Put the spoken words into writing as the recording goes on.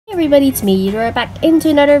Hey everybody, it's me, Eudora, back into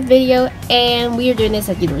another video, and we are doing this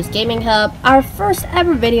at Eudora's Gaming Hub, our first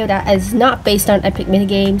ever video that is not based on Epic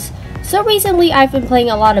Minigames. So recently I've been playing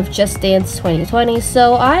a lot of Just Dance 2020,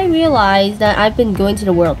 so I realized that I've been going to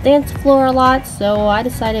the World Dance Floor a lot, so I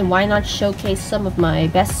decided why not showcase some of my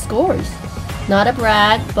best scores. Not a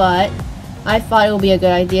brag, but I thought it would be a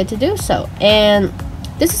good idea to do so. And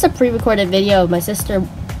this is a pre-recorded video of my sister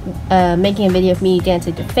making a video of me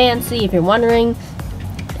dancing to Fancy, if you're wondering.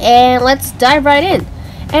 And let's dive right in.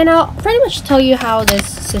 And I'll pretty much tell you how this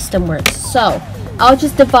system works. So, I'll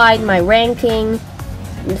just divide my ranking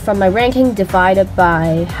from my ranking divided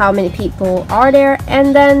by how many people are there,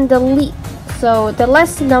 and then delete. So, the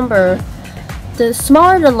less the number, the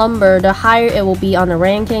smaller the number, the higher it will be on the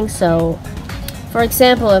ranking. So, for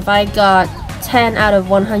example, if I got 10 out of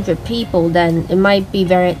 100 people, then it might be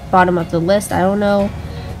very bottom of the list, I don't know.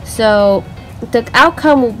 So, the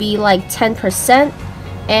outcome will be like 10%.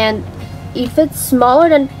 And if it's smaller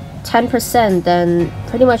than 10%, then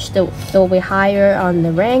pretty much they'll be higher on the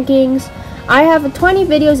rankings. I have 20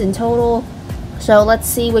 videos in total, so let's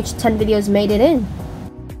see which 10 videos made it in.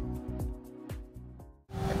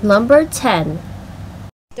 Number 10.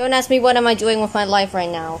 Don't ask me what am I doing with my life right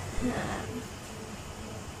now.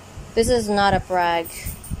 This is not a brag.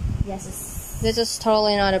 Yes. This is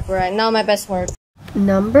totally not a brag. Not my best work.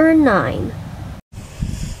 Number 9.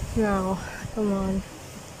 No, come on.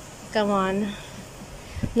 Come on.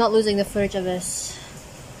 I'm not losing the footage of this.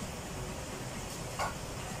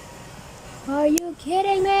 Are you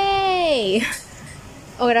kidding me?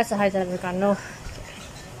 Oh, that's the highest I've ever gotten. No.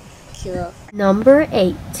 Kira. Number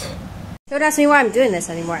 8. Don't ask me why I'm doing this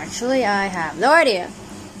anymore. Actually, I have no idea.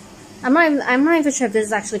 I'm not even sure if this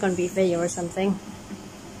is actually going to be a video or something.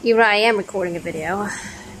 Even I am recording a video.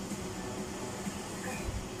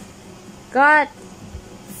 God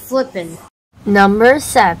flippin'. Number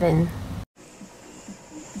 7.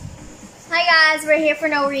 Hi guys, we're here for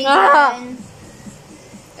no reason.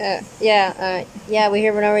 Yeah, we're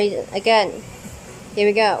here for no reason. Again. Here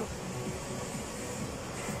we go.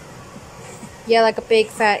 Yeah, like a big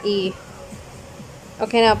fat E.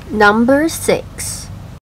 Okay, now. Number 6.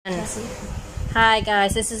 Hi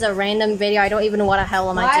guys, this is a random video. I don't even know what the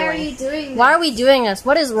hell am I doing. Why are you doing this? Why are we doing this?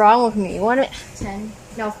 What is wrong with me? What? 10.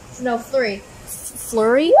 No, flurry.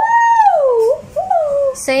 Flurry? Woo!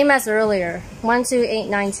 Same as earlier. 1, 2, 8,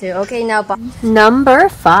 9, 2. Okay, now number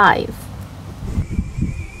 5.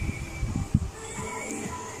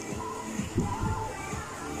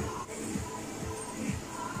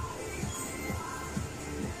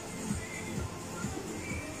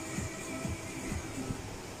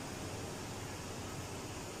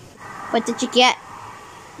 What did you get?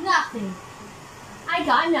 Nothing. I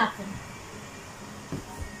got nothing.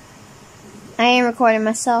 I ain't recording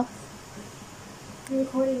myself. You're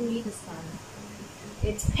recording me this time.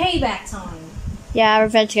 It's payback time. Yeah,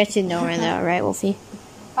 revenge gets you nowhere though, right, Wolfie?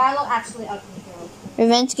 Philo actually ugly girl.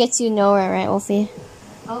 Revenge gets you nowhere, right, Wolfie?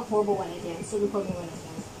 I look horrible when I dance, so record me when I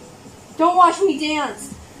dance. Don't watch me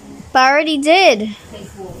dance! But I already did. Hey,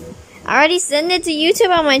 fool. I already sent it to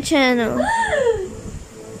YouTube on my channel.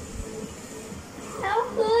 How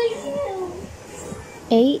could you?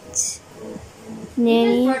 8.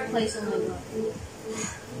 Nanny. Third place in my book.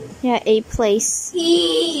 Yeah, 8th place.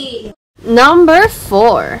 Number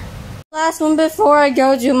 4. Last one before I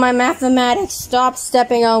go do my mathematics. Stop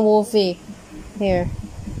stepping on Wolfie. Here.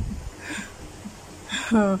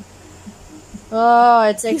 Oh,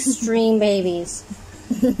 it's extreme babies.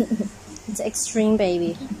 It's extreme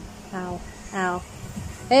baby. Ow. Ow.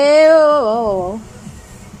 Ew.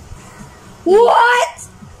 What?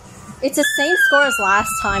 It's the same score as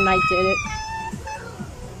last time I did it.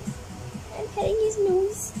 I'm petting his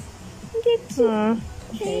nose.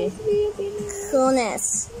 Okay.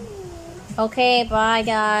 Coolness. Okay, bye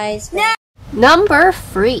guys. No. Number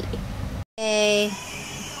 3. Okay. I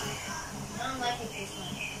don't like it this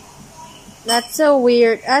one. That's so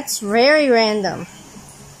weird. That's very random.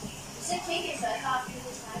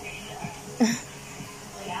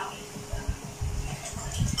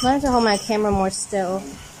 I have to hold my camera more still.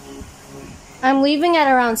 I'm leaving at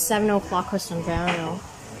around 7 o'clock or something. I don't know.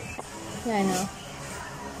 Yeah, I know.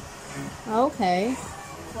 Okay.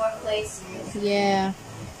 4th place. Yeah.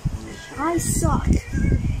 I suck.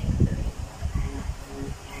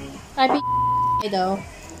 I beat though.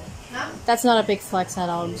 No? That's not a big flex at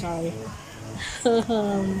all, I'm sorry.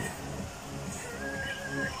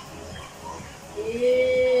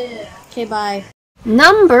 Yeah. Okay, bye.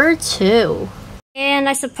 Number 2. And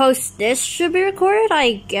I suppose this should be recorded,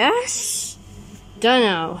 I guess?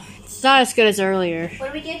 Dunno. It's not as good as earlier.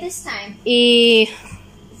 What do we get this time? E.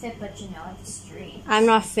 But you know, it's a stream. I'm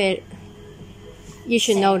not fit. You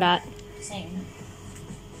should know that. Same.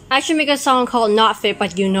 I should make a song called Not Fit,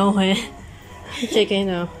 but you know it. JK,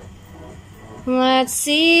 no. Let's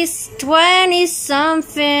see, 20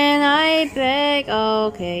 something, I beg.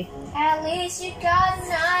 Okay. At least you got a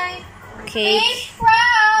 9. Cake. Be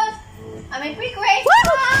proud. I mean, be grateful.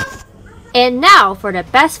 And now for the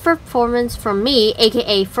best performance from me,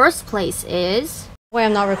 aka first place, is. Wait,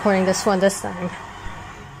 I'm not recording this one this time.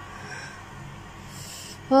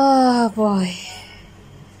 Oh boy.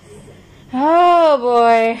 Oh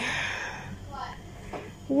boy.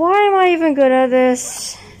 Why am I even good at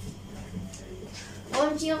this?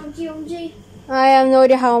 OMG. I have no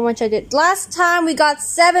idea how much I did. Last time we got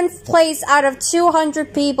 7th place out of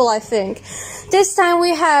 200 people, I think. This time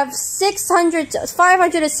we have 500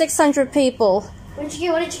 to 600 people. What did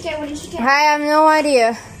you get? I have no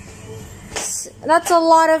idea. That's a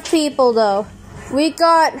lot of people though. We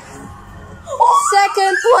got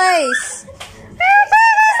 2nd place.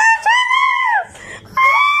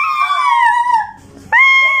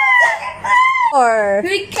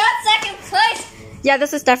 We got 2nd place. Yeah,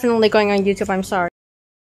 this is definitely going on YouTube, I'm sorry.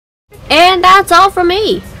 And that's all from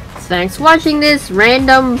me. Thanks for watching this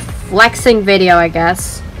random flexing video, I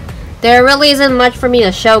guess. There really isn't much for me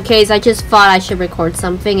to showcase. I just thought I should record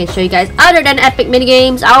something and show you guys other than Epic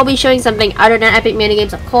Minigames. I will be showing something other than Epic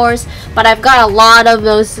Minigames, of course. But I've got a lot of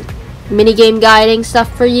those minigame guiding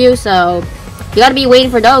stuff for you, so you gotta be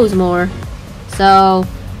waiting for those more. So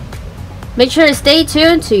make sure to stay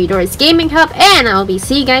tuned to Eudora's Gaming Hub, and I'll be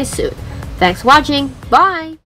seeing you guys soon. Thanks for watching. Bye!